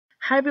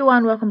Hi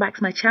everyone, welcome back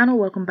to my channel.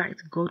 Welcome back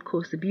to Gold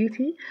Coast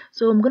Beauty.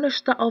 So I'm going to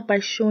start off by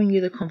showing you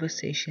the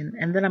conversation,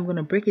 and then I'm going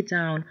to break it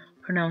down,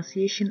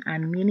 pronunciation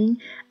and meaning,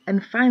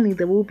 and finally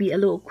there will be a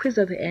little quiz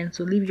at the end,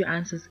 so leave your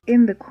answers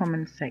in the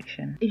comment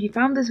section. If you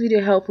found this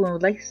video helpful and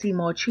would like to see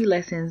more tree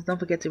lessons, don't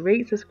forget to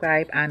rate,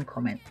 subscribe and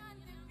comment.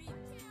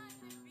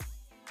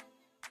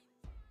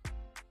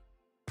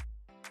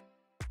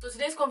 So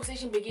today's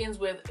conversation begins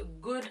with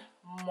good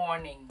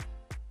morning.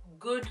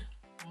 Good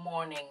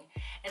morning.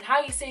 And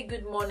how you say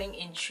good morning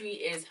in tree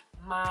is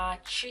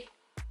machi.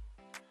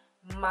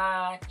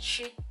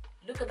 Machi.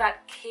 Look at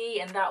that K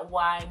and that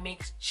Y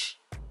makes ch.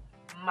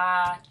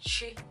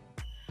 Machi.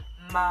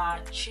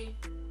 Machi.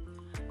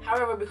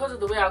 However, because of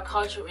the way our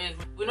culture is,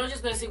 we're not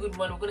just going to say good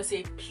morning, we're going to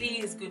say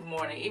please good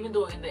morning. Even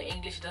though in the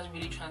English it doesn't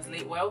really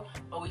translate well,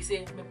 but we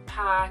say me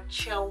pa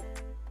chel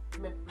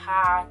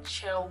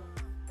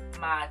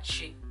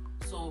machi.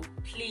 So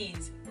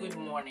please good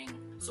morning.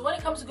 So when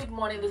it comes to good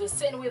morning, there's a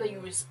certain way that you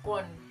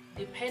respond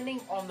depending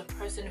on the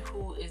person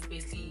who is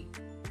basically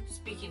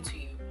speaking to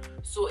you.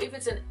 So if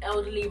it's an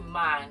elderly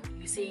man,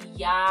 you say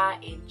ya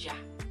eja.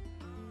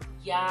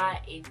 Ya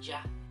eja.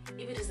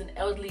 If it is an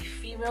elderly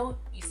female,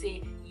 you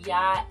say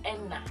ya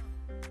enna.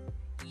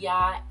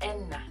 Ya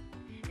enna.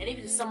 And if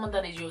it is someone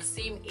that is your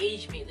same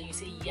age mate, then you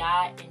say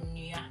ya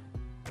enuya.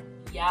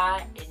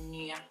 Ya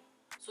enuya.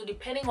 So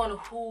depending on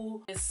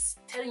who is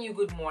telling you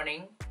good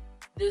morning,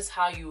 this is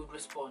how you would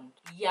respond.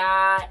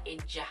 Ya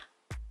eja.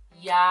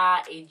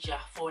 Ya eja.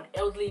 For an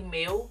elderly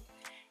male,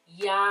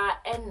 ya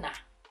enna.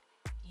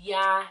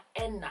 Ya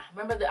enna.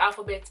 Remember the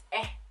alphabet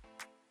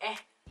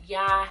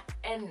ya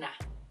enna.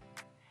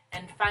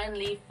 And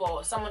finally,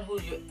 for someone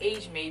who's your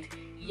age mate,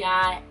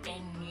 ya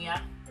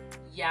enuya.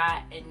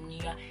 Ya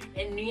enuya.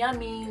 Enuya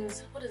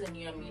means, what does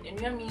enuya mean?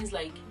 Enuya means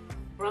like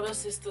brother,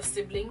 sister,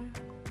 sibling.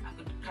 I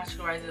could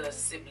categorize it as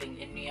sibling,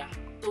 enuya.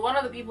 So one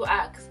of the people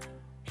asks,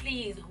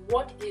 please,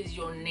 what is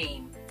your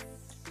name?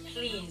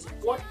 Please,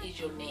 what is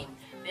your name?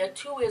 There are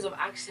two ways of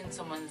asking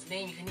someone's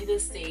name. You can either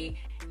say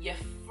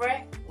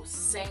Yefre or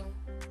Seng.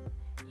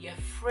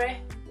 Yefre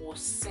or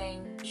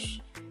Seng.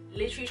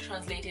 Literally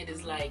translated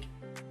is like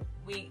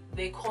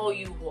they call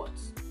you what?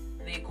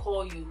 They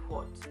call you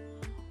what?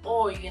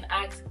 Or you can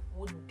ask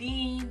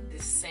Wudin the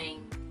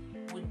Seng.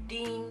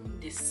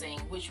 Wudin the Seng,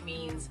 which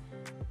means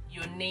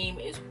your name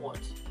is what?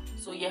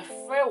 So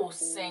Yefre or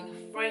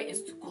Seng. Fre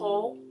is to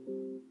call.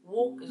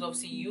 Wo is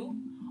obviously you.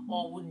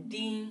 Or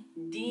Wudin.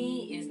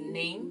 Din is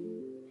name.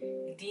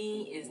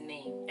 Din is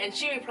name. And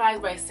she replies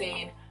by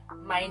saying,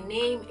 my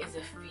name is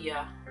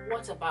Afia.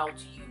 What about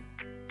you?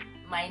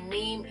 My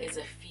name is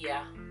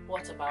Afia.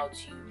 What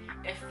about you?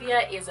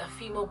 Afia is a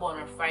female born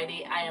on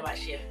Friday. I am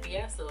actually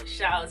Afia, so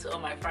shout out to all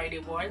my Friday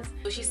borns.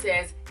 So she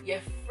says,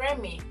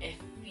 Yefremi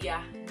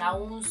Afia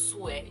Naun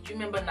Swe. Do you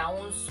remember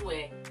Naun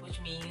Swe,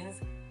 which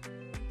means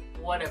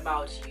what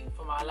about you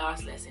from our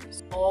last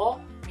lessons? Or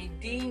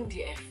Midin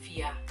de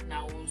Afia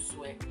Naun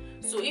Swe.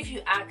 So if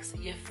you ask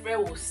Yefre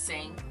will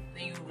sing,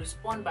 then you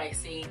respond by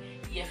saying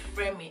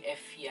Yefremi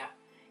Afia.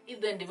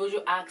 If the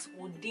individual asks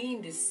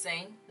Wudin the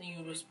sing, then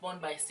you respond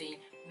by saying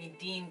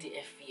Midin de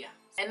Afia.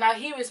 And now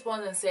he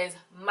responds and says,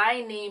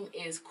 my name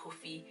is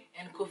Kofi,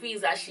 and Kofi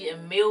is actually a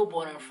male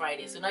born on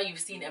Friday. So now you've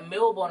seen a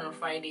male born on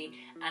Friday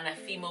and a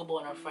female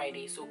born on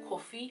Friday. So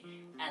Kofi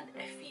and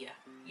Afia.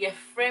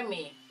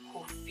 Yefremi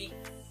Kofi.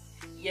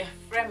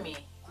 Yefremi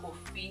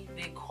Kofi.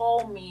 They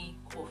call me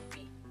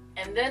Kofi.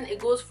 And then it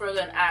goes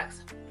further and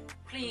asks,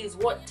 please,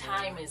 what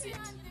time is it?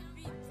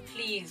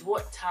 Please,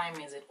 what time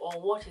is it? Or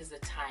what is the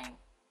time?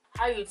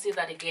 How you would say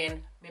that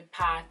again? Me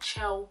pa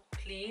chel,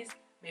 please.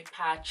 Me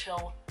pa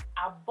chel.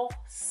 Abo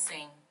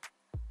sing.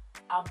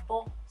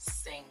 Abo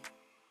sing.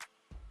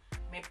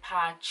 Me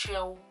pa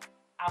chel.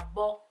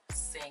 Abo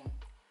sing.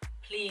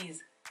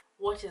 Please,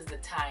 what is the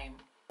time?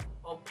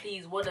 Or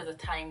please, what does the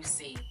time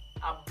say?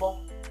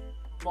 Abo.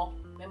 Bo.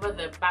 Remember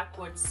the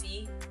backward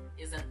C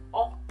is an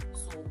O.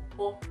 So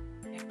bo.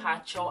 Me pa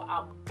chel.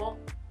 Abo.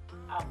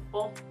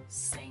 Abo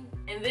sing.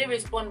 And they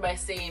respond by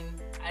saying,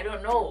 I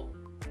don't know.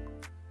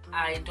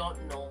 I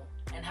don't know.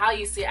 And how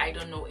you say I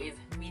don't know is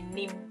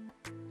minim.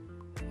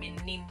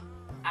 Minim.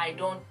 I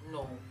don't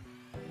know.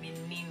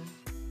 Minim.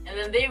 And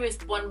then they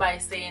respond by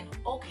saying,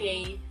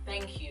 okay,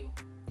 thank you.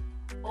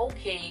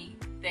 Okay,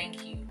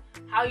 thank you.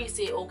 How you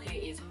say okay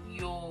is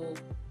yo.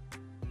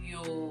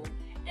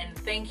 And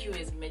thank you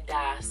is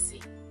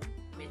medasi.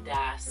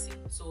 Medasi.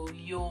 So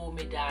yo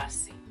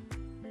medasi.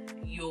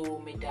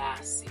 Yo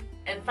medasi.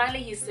 And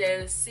finally he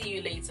says, see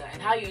you later.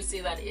 And how you say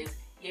that is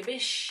yebe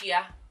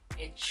shia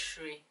a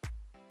tree.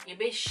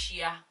 Yebe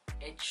shia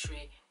a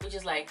tree. Which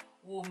is like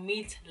we'll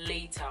meet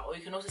later. Or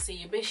you can also say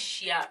yebe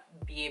shia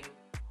biem.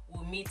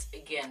 We'll meet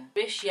again.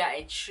 Yebe shia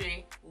a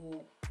tree.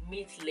 We'll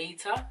meet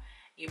later.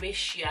 Yebe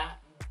shia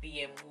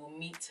biem. We'll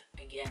meet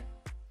again.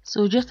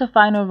 So just a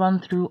final run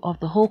through of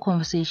the whole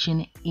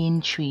conversation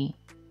in tree.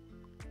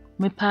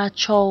 Mipa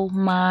chol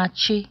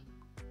machi.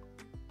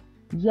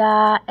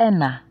 Ya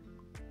enna.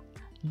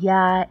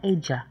 Ya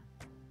eja.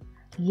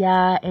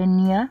 Ya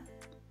enya.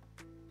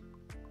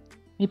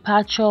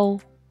 Mipa chol.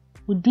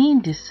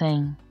 Udin the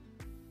same.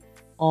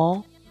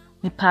 Or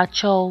me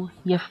pacho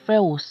ye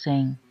frɛ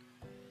sing.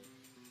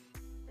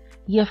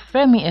 Ye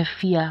frɛ me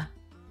efia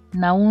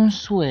na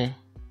unsue.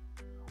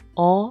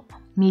 Or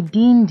me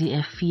din di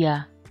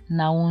efia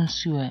na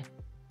unsue.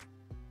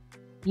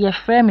 Ye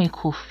frɛ me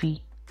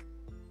Kofi.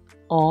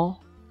 Or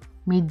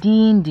me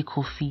din di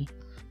Kofi.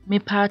 Me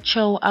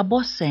pacho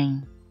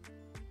aboseng.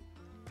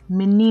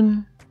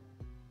 Minim.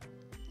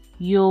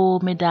 Yo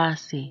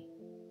medase.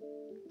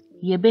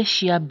 Ye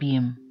beshia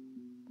biem.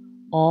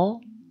 Or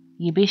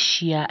ye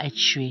beshia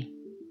achre.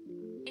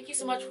 Thank you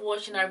so much for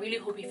watching. I really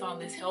hope you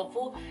found this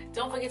helpful.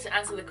 Don't forget to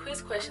answer the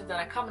quiz questions that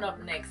are coming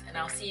up next, and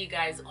I'll see you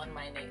guys on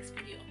my next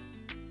video.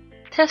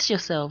 Test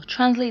yourself.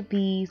 Translate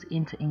these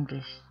into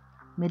English.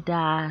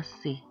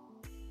 Medase.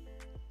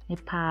 Me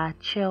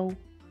pacho.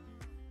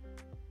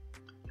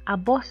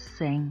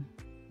 Aboseng.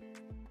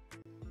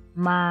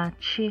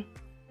 Machi.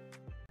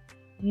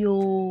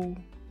 Yo.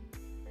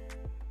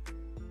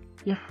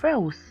 Ye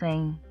frɛ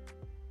sing.